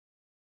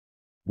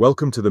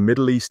Welcome to the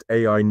Middle East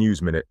AI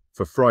News Minute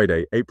for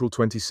Friday, April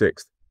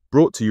 26th,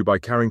 brought to you by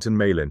Carrington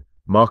Malin,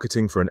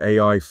 marketing for an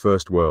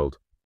AI-first world.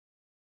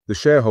 The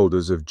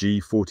shareholders of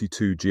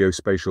𝘰𝘰𝘪𝘴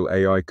geospatial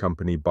AI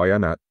company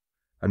Bayanat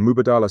and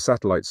Mubadala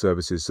satellite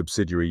services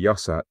subsidiary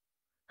Yahsat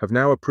have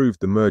now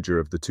approved the merger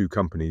of the two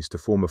companies to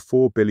form a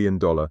 $4 billion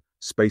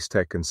space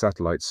tech and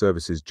satellite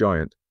services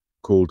giant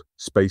called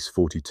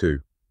Space42.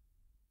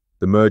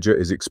 The merger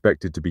is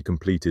expected to be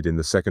completed in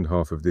the second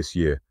half of this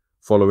year,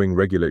 following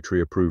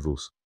regulatory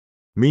approvals.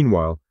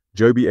 Meanwhile,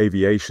 Joby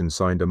Aviation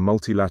signed a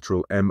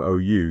multilateral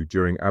MoU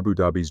during Abu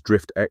Dhabi's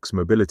Drift X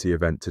mobility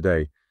event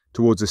today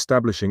towards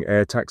establishing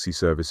air taxi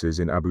services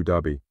in Abu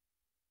Dhabi.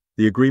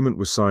 The agreement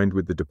was signed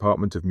with the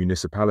Department of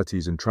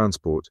Municipalities and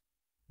Transport,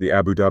 the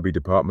Abu Dhabi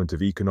Department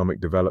of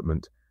Economic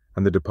Development,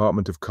 and the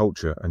Department of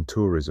Culture and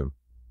Tourism.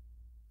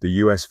 The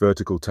US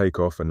vertical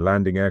takeoff and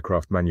landing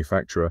aircraft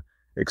manufacturer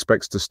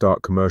expects to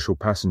start commercial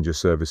passenger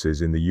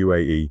services in the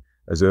UAE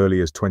as early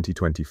as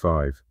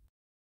 2025.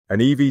 An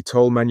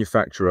eVTOL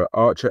manufacturer,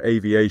 Archer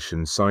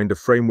Aviation, signed a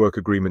framework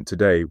agreement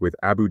today with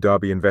Abu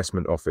Dhabi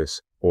Investment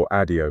Office, or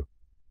ADIO.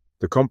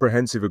 The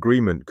comprehensive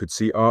agreement could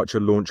see Archer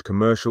launch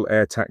commercial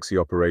air taxi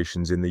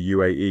operations in the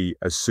UAE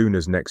as soon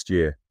as next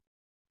year.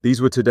 These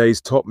were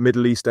today's top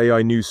Middle East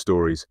AI news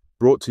stories,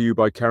 brought to you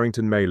by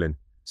Carrington Malin.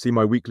 See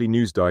my weekly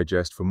news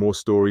digest for more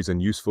stories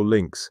and useful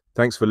links.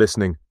 Thanks for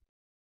listening.